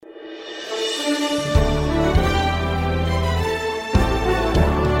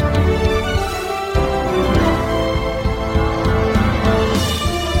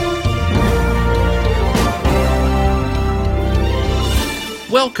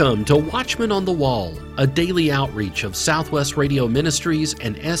Welcome to Watchmen on the Wall, a daily outreach of Southwest Radio Ministries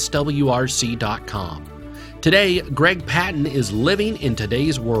and SWRC.com. Today, Greg Patton is living in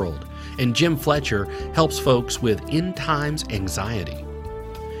today's world, and Jim Fletcher helps folks with end times anxiety.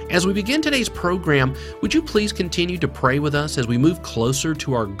 As we begin today's program, would you please continue to pray with us as we move closer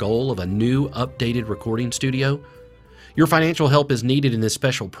to our goal of a new, updated recording studio? Your financial help is needed in this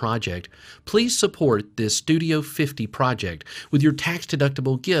special project. Please support this Studio 50 project with your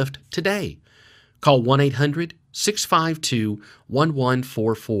tax-deductible gift today. Call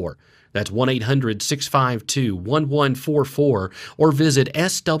 1-800-652-1144. That's 1-800-652-1144 or visit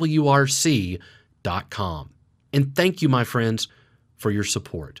swrc.com. And thank you, my friends, for your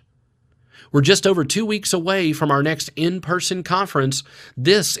support. We're just over 2 weeks away from our next in-person conference.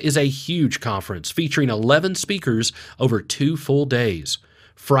 This is a huge conference featuring 11 speakers over 2 full days,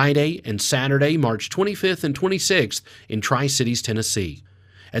 Friday and Saturday, March 25th and 26th in Tri-Cities, Tennessee.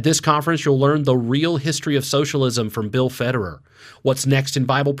 At this conference, you'll learn the real history of socialism from Bill Federer, what's next in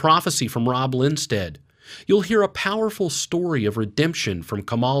Bible prophecy from Rob Linstead. You'll hear a powerful story of redemption from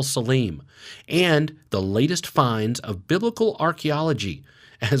Kamal Salim, and the latest finds of biblical archaeology,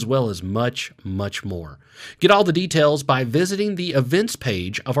 as well as much, much more. Get all the details by visiting the events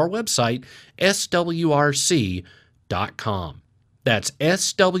page of our website, swrc.com. That's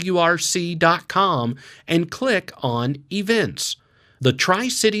swrc.com, and click on Events. The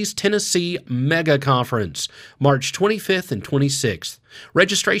Tri-Cities, Tennessee Mega Conference, March 25th and 26th.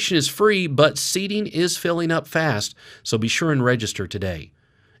 Registration is free, but seating is filling up fast, so be sure and register today.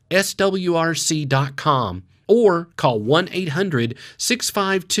 swrc.com or call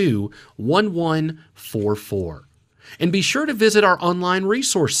 1-800-652-1144. And be sure to visit our online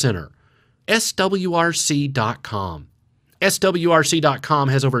resource center, swrc.com. swrc.com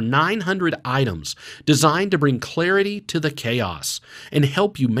has over 900 items designed to bring clarity to the chaos and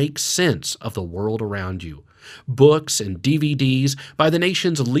help you make sense of the world around you. Books and DVDs by the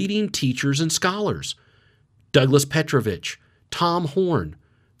nation's leading teachers and scholars: Douglas Petrovich, Tom Horn,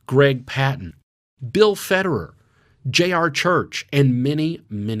 Greg Patton, Bill Federer, J.R. Church, and many,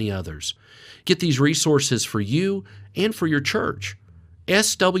 many others. Get these resources for you and for your church.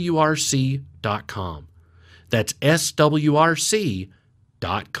 swrc.com. That's swrc.com.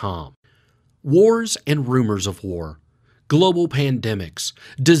 Wars and rumors of war, global pandemics,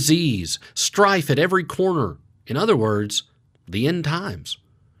 disease, strife at every corner. In other words, the end times.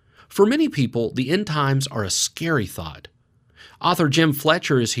 For many people, the end times are a scary thought. Author Jim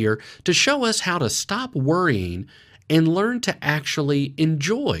Fletcher is here to show us how to stop worrying and learn to actually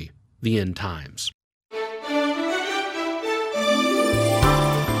enjoy the end times.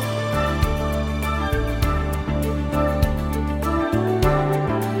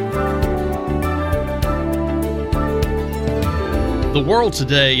 The world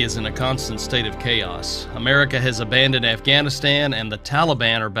today is in a constant state of chaos. America has abandoned Afghanistan and the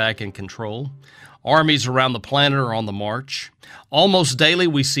Taliban are back in control. Armies around the planet are on the march. Almost daily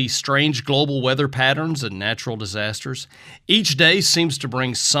we see strange global weather patterns and natural disasters. Each day seems to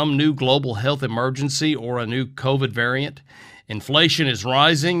bring some new global health emergency or a new COVID variant. Inflation is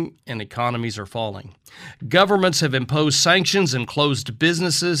rising and economies are falling. Governments have imposed sanctions and closed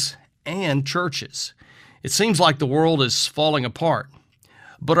businesses and churches. It seems like the world is falling apart.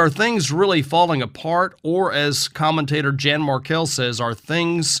 But are things really falling apart, or as commentator Jan Markell says, are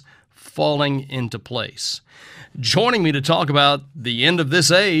things falling into place? Joining me to talk about the end of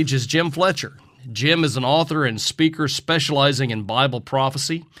this age is Jim Fletcher. Jim is an author and speaker specializing in Bible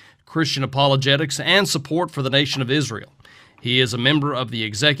prophecy, Christian apologetics, and support for the nation of Israel. He is a member of the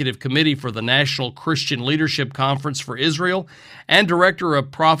Executive Committee for the National Christian Leadership Conference for Israel and director of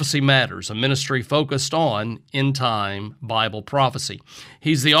Prophecy Matters, a ministry focused on end-time Bible prophecy.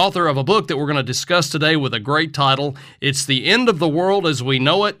 He's the author of a book that we're going to discuss today with a great title, It's the End of the World as We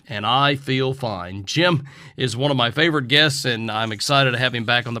Know It, and I Feel Fine. Jim is one of my favorite guests, and I'm excited to have him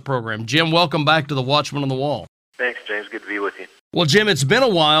back on the program. Jim, welcome back to the Watchman on the Wall. Thanks, James. Good to be with you. Well, Jim, it's been a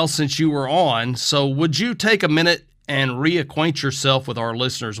while since you were on, so would you take a minute and reacquaint yourself with our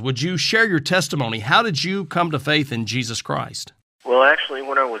listeners? Would you share your testimony? How did you come to faith in Jesus Christ? Well, actually,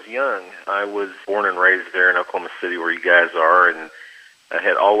 when I was young, I was born and raised there in Oklahoma City where you guys are, and I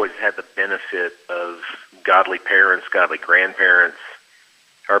had always had the benefit of godly parents, godly grandparents.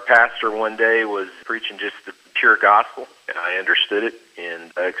 Our pastor one day was preaching just the pure gospel, and I understood it, and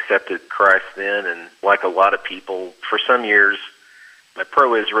I accepted Christ then, and like a lot of people, for some years, my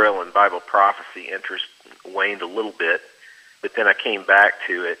pro-Israel and Bible prophecy interest waned a little bit, but then I came back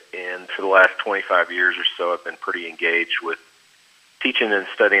to it, and for the last 25 years or so, I've been pretty engaged with teaching and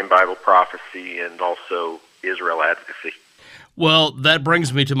studying Bible prophecy and also Israel advocacy. Well, that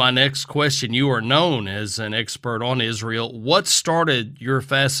brings me to my next question. You are known as an expert on Israel. What started your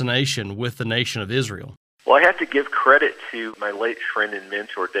fascination with the nation of Israel? Well, I have to give credit to my late friend and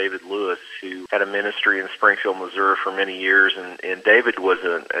mentor, David Lewis, who had a ministry in Springfield, Missouri for many years. And David was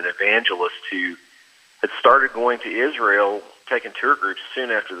an evangelist who had started going to Israel, taking tour groups soon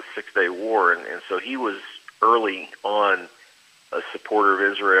after the Six-Day War. And so he was early on a supporter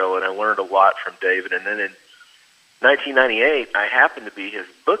of Israel, and I learned a lot from David. And then in 1998, I happened to be his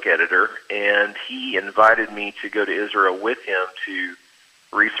book editor, and he invited me to go to Israel with him to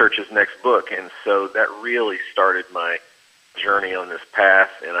research his next book. And so that really started my journey on this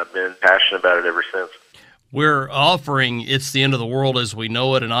path, and I've been passionate about it ever since. We're offering It's the End of the World as We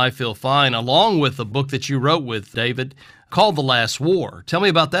Know It and I Feel Fine, along with a book that you wrote with David called The Last War. Tell me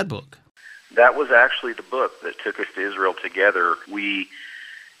about that book. That was actually the book that took us to Israel together. We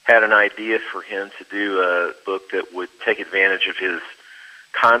had an idea for him to do a book that would take advantage of his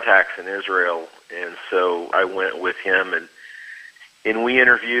contacts in Israel, and so I went with him, and we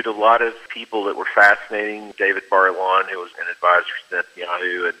interviewed a lot of people that were fascinating. David Bar-Ilan, who was an advisor to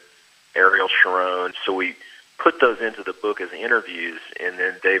Netanyahu, and Ariel Sharon. So we put those into the book as interviews, and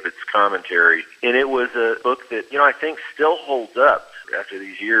then David's commentary. And it was a book that, I think still holds up after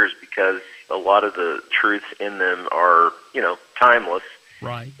these years, because a lot of the truths in them are, timeless.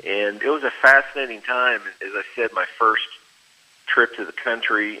 Right. And it was a fascinating time. As I said, my first trip to the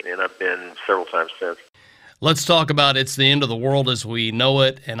country, and I've been several times since. Let's talk about It's the End of the World as We Know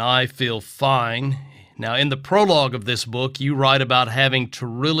It and I Feel Fine. Now, in the prologue of this book, you write about having to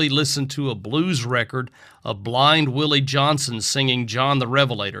really listen to a blues record of Blind Willie Johnson singing John the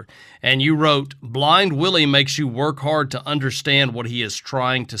Revelator. And you wrote, "Blind Willie makes you work hard to understand what he is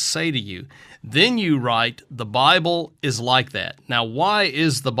trying to say to you." Then you write, "The Bible is like that." Now, why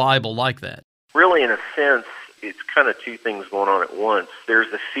is the Bible like that? Really, in a sense, it's kind of two things going on at once. There's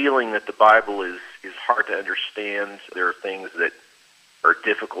the feeling that the Bible is hard to understand. There are things that are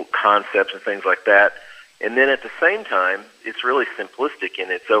difficult concepts and things like that. And then at the same time, it's really simplistic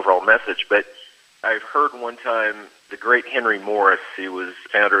in its overall message. But I've heard one time the great Henry Morris, who was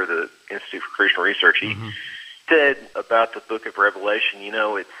founder of the Institute for Christian Research, he said about the book of Revelation,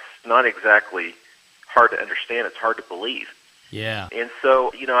 it's not exactly hard to understand, it's hard to believe. Yeah. And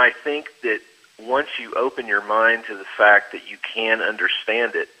so, I think that once you open your mind to the fact that you can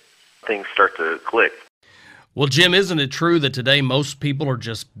understand it, things start to click. Well, Jim, isn't it true that today most people are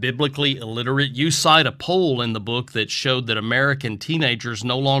just biblically illiterate? You cite a poll in the book that showed that American teenagers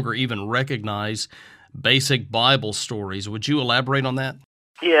no longer even recognize basic Bible stories. Would you elaborate on that?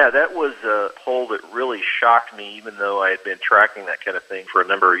 Yeah, that was a poll that really shocked me, even though I had been tracking that kind of thing for a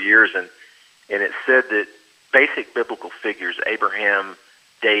number of years. And it said that basic biblical figures, Abraham,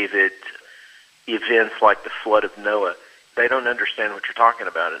 David, events like the flood of Noah, they don't understand what you're talking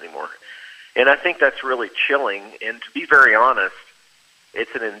about anymore. And I think that's really chilling. And to be very honest,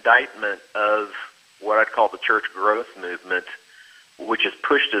 it's an indictment of what I'd call the church growth movement, which has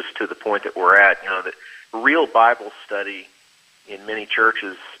pushed us to the point that we're at. That real Bible study in many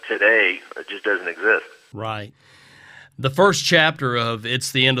churches today just doesn't exist. Right. The first chapter of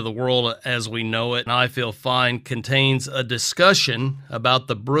It's the End of the World as We Know It and I Feel Fine contains a discussion about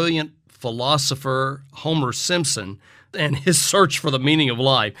the brilliant philosopher Homer Simpson and his search for the meaning of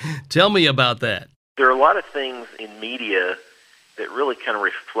life. Tell me about that. There are a lot of things in media that really kind of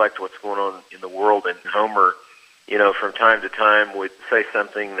reflect what's going on in the world, and Homer, from time to time would say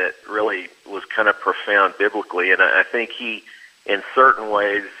something that really was kind of profound biblically, and I think he, in certain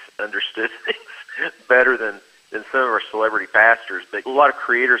ways, understood things better than some of our celebrity pastors. But a lot of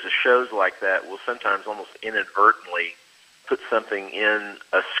creators of shows like that will sometimes almost inadvertently put something in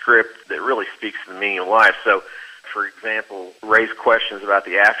a script that really speaks to the meaning of life. So, for example, raise questions about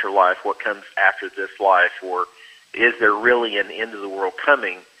the afterlife, what comes after this life, or is there really an end of the world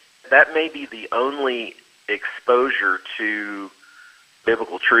coming? That may be the only exposure to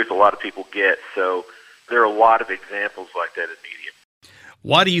biblical truth a lot of people get. So there are a lot of examples like that in media.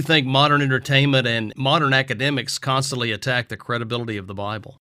 Why do you think modern entertainment and modern academics constantly attack the credibility of the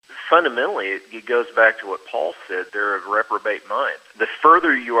Bible? Fundamentally, it goes back to what Paul said, they're of reprobate mind. The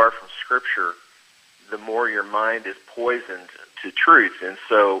further you are from Scripture, the more your mind is poisoned to truth. And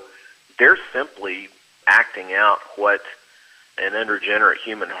so they're simply acting out what an unregenerate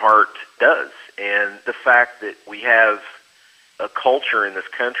human heart does. And the fact that we have a culture in this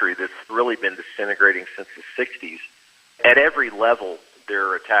country that's really been disintegrating since the 60s, at every level there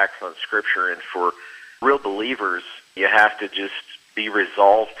are attacks on Scripture. And for real believers, you have to just be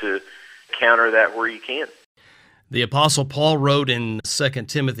resolved to counter that where you can. The Apostle Paul wrote in 2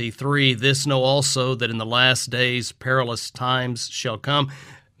 Timothy 3, "This know also, that in the last days perilous times shall come.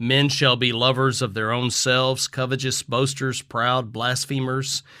 Men shall be lovers of their own selves, covetous, boasters, proud,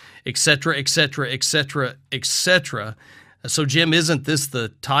 blasphemers, etc., etc., etc., etc." So, Jim, isn't this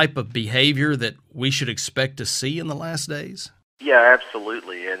the type of behavior that we should expect to see in the last days? Yeah,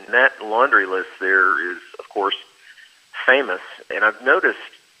 absolutely. And that laundry list there is, of course, famous. And I've noticed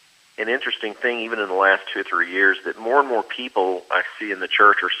an interesting thing, even in the last 2 or 3 years, that more and more people I see in the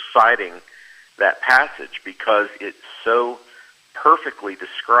church are citing that passage because it so perfectly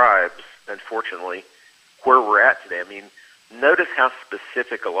describes, unfortunately, where we're at today. I mean, notice how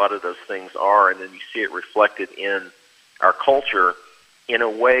specific a lot of those things are, and then you see it reflected in our culture in a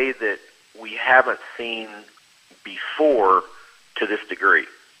way that we haven't seen before to this degree.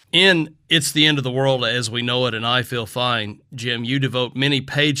 In It's the End of the World as We Know It and I Feel Fine, Jim, you devote many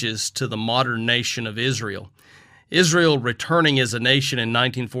pages to the modern nation of Israel. Israel returning as a nation in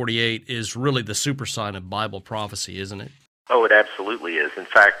 1948 is really the super sign of Bible prophecy, isn't it? Oh, it absolutely is. In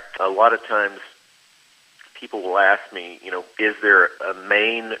fact, a lot of times people will ask me, is there a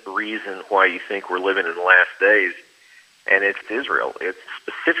main reason why you think we're living in the last days? And it's Israel. It's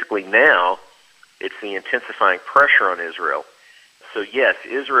specifically now, it's the intensifying pressure on Israel. So yes,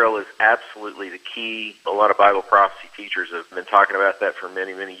 Israel is absolutely the key. A lot of Bible prophecy teachers have been talking about that for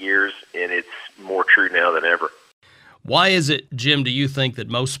many, many years, and it's more true now than ever. Why is it, Jim, do you think that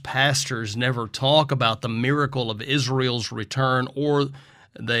most pastors never talk about the miracle of Israel's return, or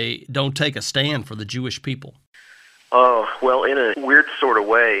they don't take a stand for the Jewish people? Oh, well, in a weird sort of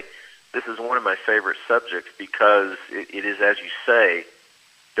way, this is one of my favorite subjects because it is, as you say,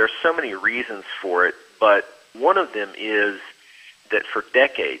 there's so many reasons for it, but one of them is that for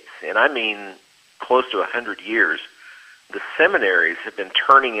decades, and I mean close to 100 years, the seminaries have been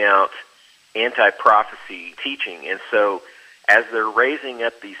turning out anti-prophecy teaching. And so as they're raising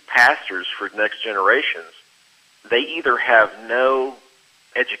up these pastors for next generations, they either have no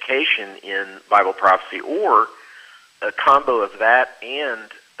education in Bible prophecy or a combo of that and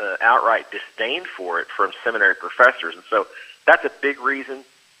outright disdain for it from seminary professors. And so that's a big reason.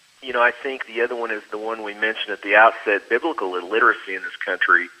 I think the other one is the one we mentioned at the outset. Biblical illiteracy in this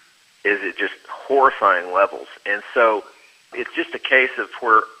country is at just horrifying levels. And so it's just a case of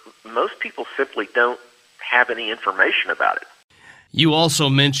where most people simply don't have any information about it. You also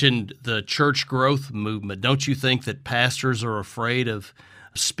mentioned the church growth movement. Don't you think that pastors are afraid of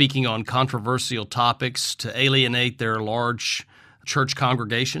speaking on controversial topics to alienate their large church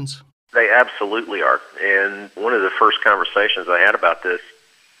congregations? They absolutely are. And one of the first conversations I had about this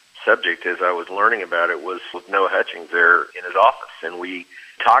subject as I was learning about it was with Noah Hutchings there in his office. And we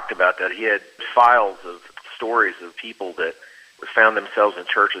talked about that. He had files of stories of people that found themselves in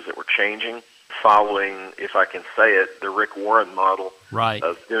churches that were changing, following, if I can say it, the Rick Warren model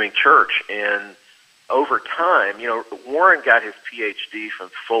of doing church. And over time, Warren got his PhD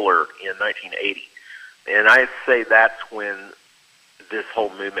from Fuller in 1980. And I say that's when this whole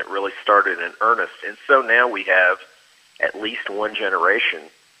movement really started in earnest. And so now we have at least one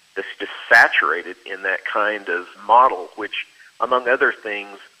generation that's just saturated in that kind of model, which, among other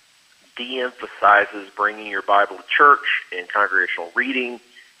things, de-emphasizes bringing your Bible to church and congregational reading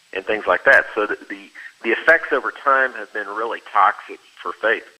and things like that. So that the effects over time have been really toxic for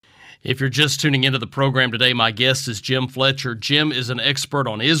faith. If you're just tuning into the program today, my guest is Jim Fletcher. Jim is an expert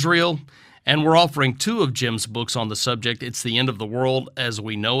on Israel, and we're offering 2 of Jim's books on the subject. It's The End of the World as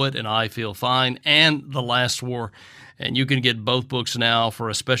We Know It and I Feel Fine, and The Last War. And you can get both books now for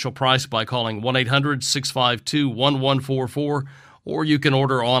a special price by calling 1-800-652-1144, or you can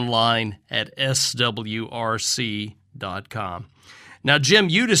order online at swrc.com. Now, Jim,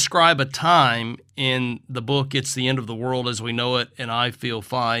 you describe a time in the book, It's the End of the World as We Know It and I Feel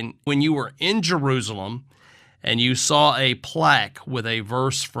Fine, when you were in Jerusalem and you saw a plaque with a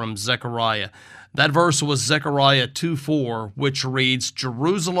verse from Zechariah. That verse was Zechariah 2:4, which reads,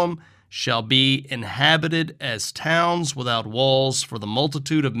 "Jerusalem shall be inhabited as towns without walls for the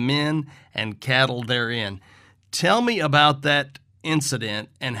multitude of men and cattle therein." Tell me about that incident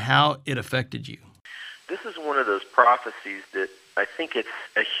and how it affected you. This is one of those prophecies that I think it's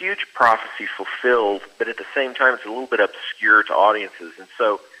a huge prophecy fulfilled, but at the same time it's a little bit obscure to audiences. And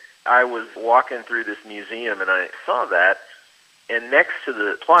so I was walking through this museum and I saw that, and next to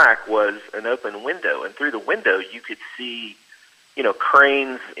the plaque was an open window, and through the window you could see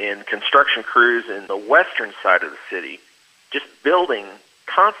cranes and construction crews in the western side of the city just building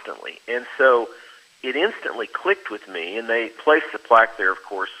constantly. And so it instantly clicked with me, and they placed the plaque there, of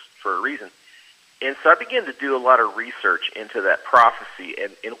course, for a reason. And so I began to do a lot of research into that prophecy,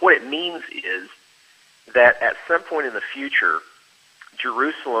 and what it means is that at some point in the future,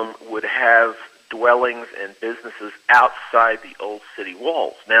 Jerusalem would have dwellings and businesses outside the old city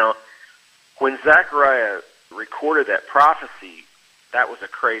walls. Now, when Zechariah recorded that prophecy, that was a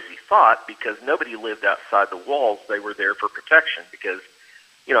crazy thought because nobody lived outside the walls. They were there for protection because,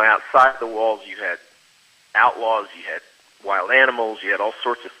 outside the walls you had outlaws, you had wild animals, you had all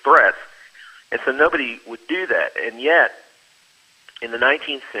sorts of threats. And so nobody would do that. And yet, in the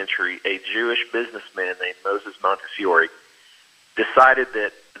 19th century, a Jewish businessman named Moses Montefiore decided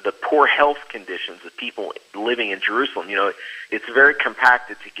that the poor health conditions of people living in Jerusalem, it's very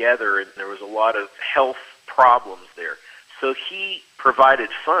compacted together, and there was a lot of health problems there. So he provided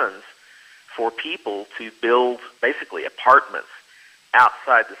funds for people to build basically apartments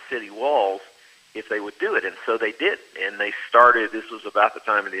outside the city walls if they would do it. And so they did. And they started, this was about the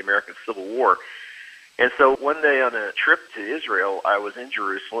time of the American Civil War. And so one day on a trip to Israel, I was in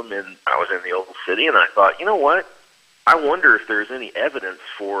Jerusalem, and I was in the Old City, and I thought, you know what? I wonder if there's any evidence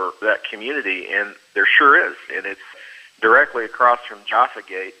for that community, and there sure is. And it's directly across from Jaffa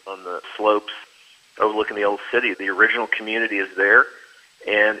Gate on the slopes overlooking the Old City. The original community is there,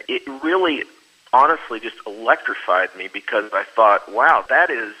 and it really, honestly, just electrified me because I thought, wow, that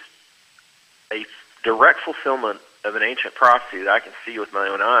is a direct fulfillment of an ancient prophecy that I can see with my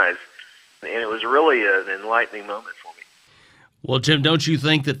own eyes, and it was really an enlightening moment for me. Well, Jim, don't you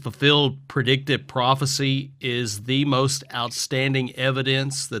think that fulfilled predictive prophecy is the most outstanding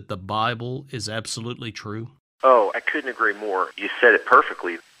evidence that the Bible is absolutely true? Oh, I couldn't agree more. You said it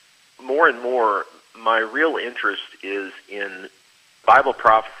perfectly. More and more, my real interest is in Bible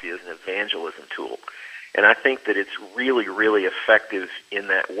prophecy as an evangelism tool. And I think that it's really, really effective in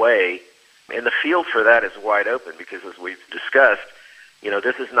that way. And the field for that is wide open because, as we've discussed,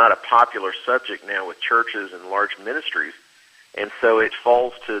 this is not a popular subject now with churches and large ministries. And so it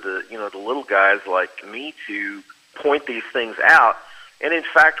falls to the little guys like me to point these things out. And in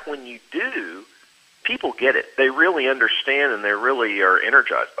fact, when you do, people get it. They really understand, and they really are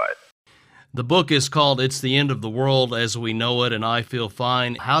energized by it. The book is called It's the End of the World as We Know It, and I Feel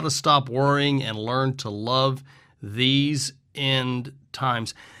Fine, How to Stop Worrying and Learn to Love These End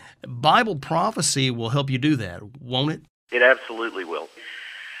Times. Bible prophecy will help you do that, won't it? It absolutely will.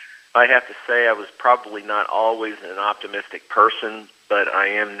 I have to say I was probably not always an optimistic person, but I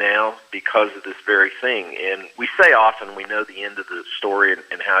am now because of this very thing. And we say often we know the end of the story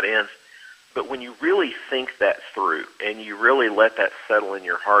and how it ends, but when you really think that through and you really let that settle in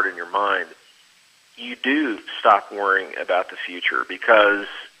your heart and your mind, you do stop worrying about the future because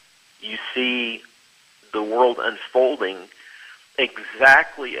you see the world unfolding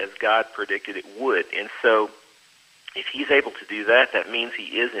exactly as God predicted it would. And so if he's able to do that, that means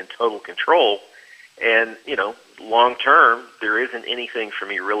he is in total control. And, long term, there isn't anything for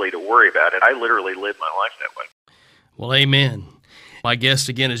me really to worry about. And I literally live my life that way. Well, amen. My guest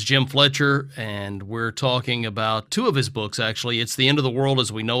again is Jim Fletcher, and we're talking about two of his books, actually. It's The End of the World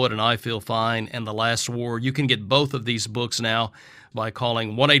as We Know It and I Feel Fine, and The Last War. You can get both of these books now by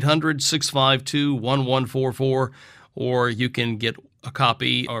calling 1-800-652-1144, or you can get a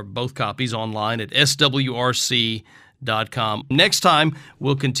copy or both copies online at swrc.com. Next time,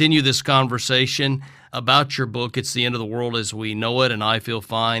 we'll continue this conversation about your book, It's the End of the World as We Know It and I Feel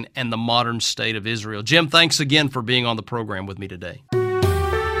Fine, and the Modern State of Israel. Jim, thanks again for being on the program with me today.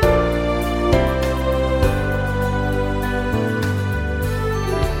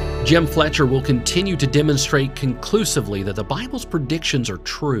 Jim Fletcher will continue to demonstrate conclusively that the Bible's predictions are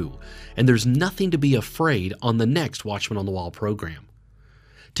true, and there's nothing to be afraid on the next Watchman on the Wall program.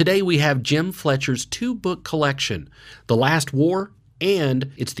 Today we have Jim Fletcher's two-book collection, The Last War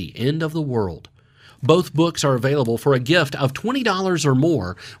and It's the End of the World. Both books are available for a gift of $20 or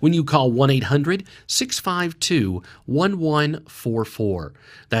more when you call 1-800-652-1144.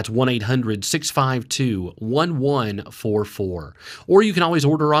 That's 1-800-652-1144. Or you can always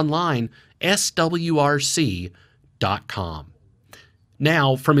order online, swrc.com.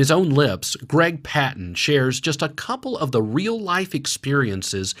 Now, from his own lips, Greg Patton shares just a couple of the real-life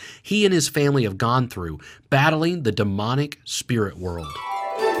experiences he and his family have gone through battling the demonic spirit world.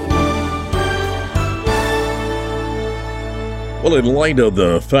 Well, in light of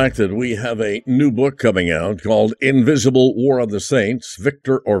the fact that we have a new book coming out called Invisible War of the Saints,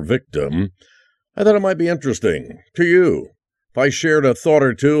 Victor or Victim, I thought it might be interesting to you if I shared a thought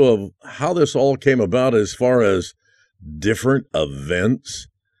or two of how this all came about as far as different events.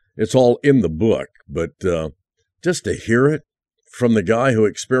 It's all in the book, but just to hear it from the guy who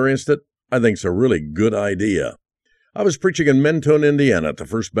experienced it, I think it's a really good idea. I was preaching in Mentone, Indiana at the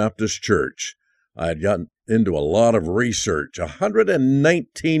First Baptist Church. I had gotten into a lot of research,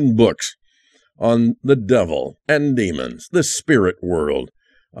 119 books on the devil and demons, the spirit world.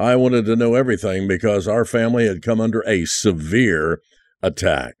 I wanted to know everything because our family had come under a severe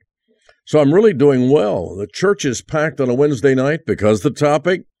attack. So I'm really doing well. The church is packed on a Wednesday night because the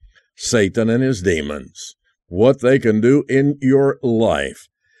topic, Satan and his demons, what they can do in your life.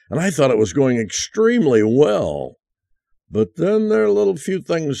 And I thought it was going extremely well. But then there a little few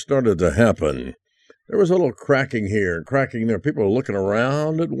things started to happen. There was a little cracking here, cracking there. People were looking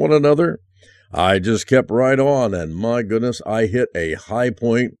around at one another. I just kept right on, and my goodness, I hit a high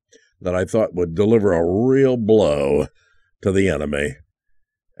point that I thought would deliver a real blow to the enemy.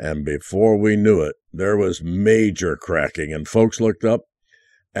 And before we knew it, there was major cracking, and folks looked up,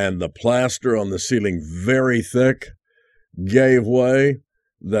 and the plaster on the ceiling, very thick, gave way.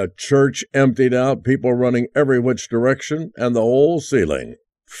 The church emptied out, people running every which direction, and the whole ceiling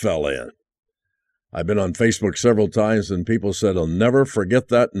fell in. I've been on Facebook several times, and people said, I'll never forget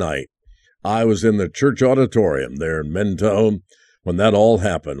that night. I was in the church auditorium there in Mentone when that all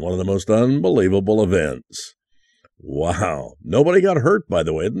happened, one of the most unbelievable events. Wow. Nobody got hurt, by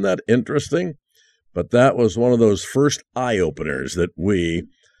the way. Isn't that interesting? But that was one of those first eye-openers that we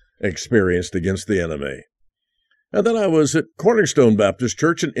experienced against the enemy. And then I was at Cornerstone Baptist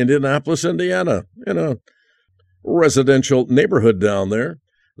Church in Indianapolis, Indiana, in a residential neighborhood down there.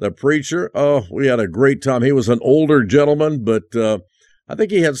 The preacher, we had a great time. He was an older gentleman, but I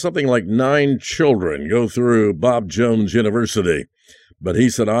think he had something like 9 children go through Bob Jones University. But he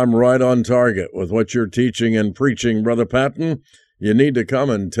said, I'm right on target with what you're teaching and preaching, Brother Patton. You need to come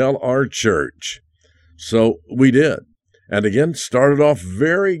and tell our church. So we did. And again, started off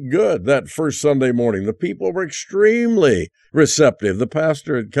very good that first Sunday morning. The people were extremely receptive. The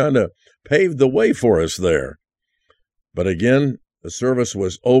pastor had kind of paved the way for us there. But again, the service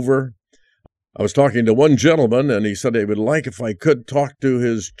was over. I was talking to one gentleman, and he said he would like if I could talk to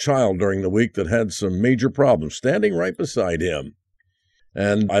his child during the week that had some major problems, standing right beside him.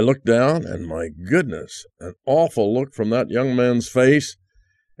 And I looked down, and my goodness, an awful look from that young man's face,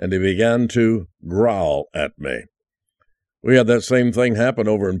 and he began to growl at me. We had that same thing happen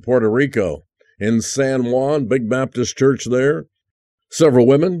over in Puerto Rico, in San Juan, big Baptist church there. Several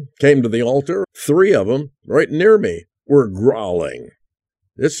women came to the altar. 3 of them, right near me, were growling.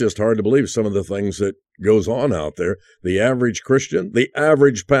 It's just hard to believe some of the things that goes on out there. The average Christian, the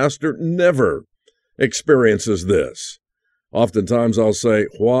average pastor never experiences this. Oftentimes I'll say,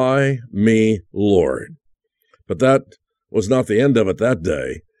 why me, Lord? But that was not the end of it that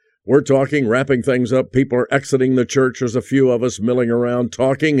day. We're talking, wrapping things up. People are exiting the church. There's a few of us milling around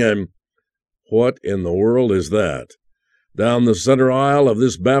talking, and what in the world is that? Down the center aisle of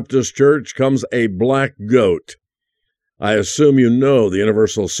this Baptist church comes a black goat. I assume you know the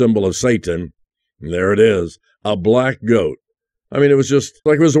universal symbol of Satan. There it is, a black goat. I mean, it was just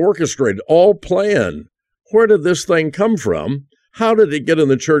like it was orchestrated, all planned. Where did this thing come from? How did it get in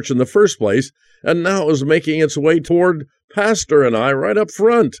the church in the first place? And now it was making its way toward Pastor and I right up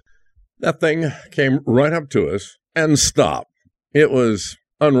front. That thing came right up to us and stopped. It was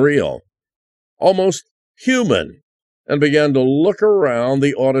unreal, almost human, and began to look around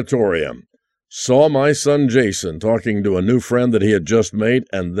the auditorium. Saw my son Jason talking to a new friend that he had just made,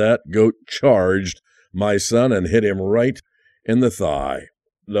 and that goat charged my son and hit him right in the thigh.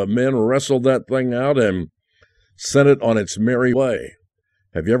 The men wrestled that thing out and sent it on its merry way.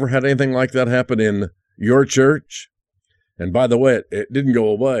 Have you ever had anything like that happen in your church? And by the way, it didn't go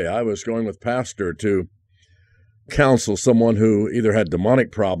away. I was going with Pastor to counsel someone who either had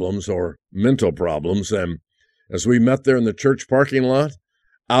demonic problems or mental problems. And as we met there in the church parking lot,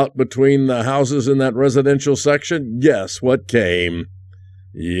 out between the houses in that residential section, guess what came?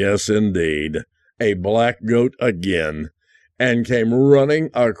 Yes, indeed. A black goat again, and came running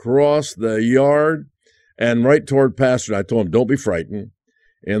across the yard and right toward Pastor. I told him, don't be frightened.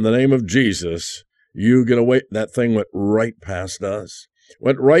 In the name of Jesus, you get away. That thing went right past us.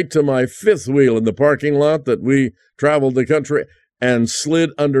 Went right to my 5th wheel in the parking lot that we traveled the country and slid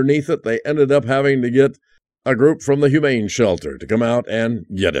underneath it. They ended up having to get a group from the Humane Shelter to come out and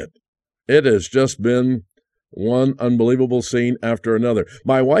get it. It has just been one unbelievable scene after another.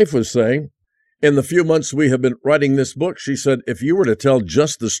 My wife was saying, in the few months we have been writing this book, she said, if you were to tell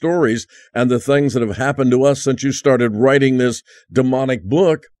just the stories and the things that have happened to us since you started writing this demonic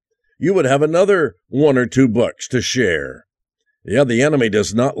book, you would have another 1 or 2 books to share. Yeah, the enemy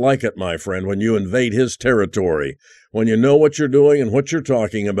does not like it, my friend, when you invade his territory. When you know what you're doing and what you're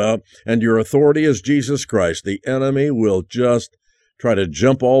talking about, and your authority is Jesus Christ, the enemy will just try to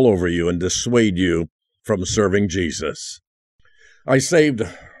jump all over you and dissuade you from serving Jesus. I saved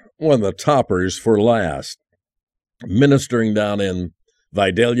one of the toppers for last. Ministering down in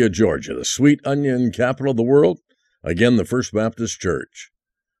Vidalia, Georgia, the sweet onion capital of the world. Again, the First Baptist Church.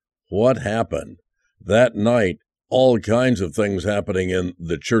 What happened? That night, all kinds of things happening in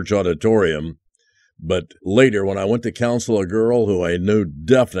the church auditorium. But later, when I went to counsel a girl who I knew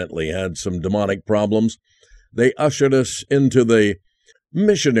definitely had some demonic problems, they ushered us into the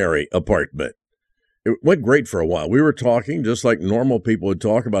missionary apartment. It went great for a while. We were talking just like normal people would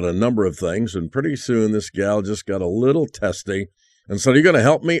talk about a number of things, and pretty soon this gal just got a little testy and said, "Are you going to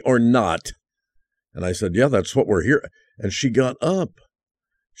help me or not?" And I said, "Yeah, that's what we're here." And she got up.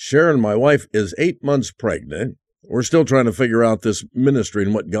 Sharon, my wife, is 8 months pregnant. We're still trying to figure out this ministry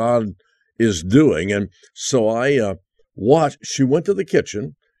and what God is doing. And so I watched. She went to the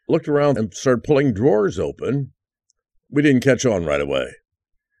kitchen, looked around, and started pulling drawers open. We didn't catch on right away.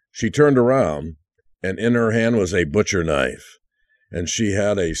 She turned around, and in her hand was a butcher knife. And she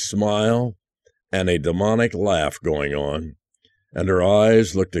had a smile and a demonic laugh going on. And her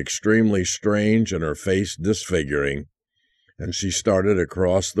eyes looked extremely strange and her face disfiguring. And she started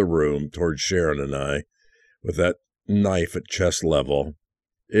across the room toward Sharon and I with that knife at chest level.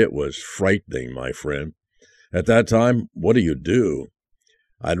 It was frightening, my friend. At that time, what do?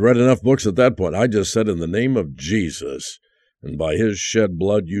 I'd read enough books at that point. I just said, "In the name of Jesus, and by his shed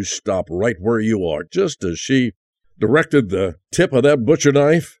blood, you stop right where you are," just as she directed the tip of that butcher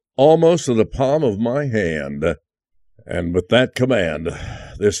knife almost to the palm of my hand. And with that command,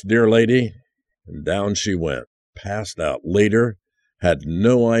 this dear lady, and down she went, passed out. Later, had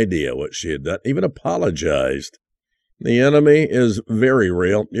no idea what she had done, even apologized. The enemy is very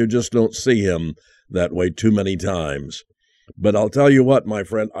real. You just don't see him that way too many times. But I'll tell you what, my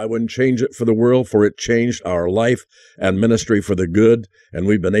friend, I wouldn't change it for the world, for it changed our life and ministry for the good, and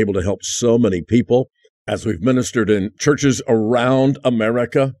we've been able to help so many people as we've ministered in churches around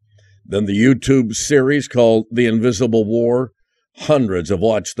America. Then the YouTube series called The Invisible War, hundreds have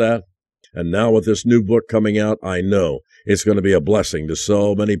watched that. And now with this new book coming out, I know it's going to be a blessing to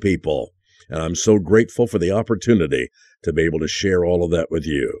so many people. And I'm so grateful for the opportunity to be able to share all of that with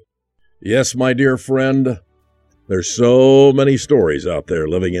you. Yes, my dear friend, there's so many stories out there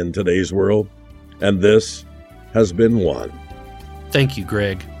living in today's world, and this has been one. Thank you,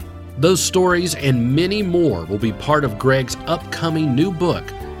 Greg. Those stories and many more will be part of Greg's upcoming new book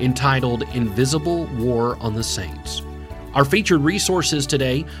entitled Invisible War on the Saints. Our featured resources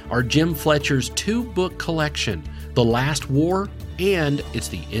today are Jim Fletcher's 2-book collection, The Last War and It's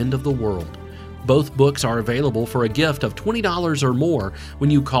the End of the World. Both books are available for a gift of $20 or more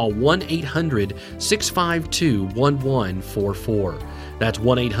when you call 1-800-652-1144. That's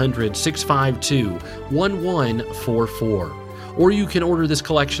 1-800-652-1144. Or you can order this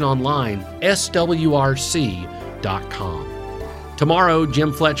collection online, swrc.com. Tomorrow,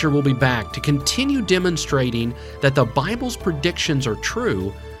 Jim Fletcher will be back to continue demonstrating that the Bible's predictions are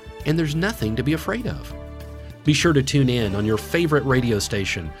true and there's nothing to be afraid of. Be sure to tune in on your favorite radio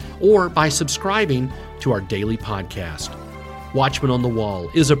station or by subscribing to our daily podcast. Watchman on the Wall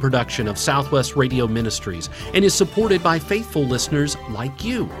is a production of Southwest Radio Ministries and is supported by faithful listeners like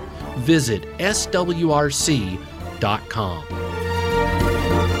you. Visit swrc.com.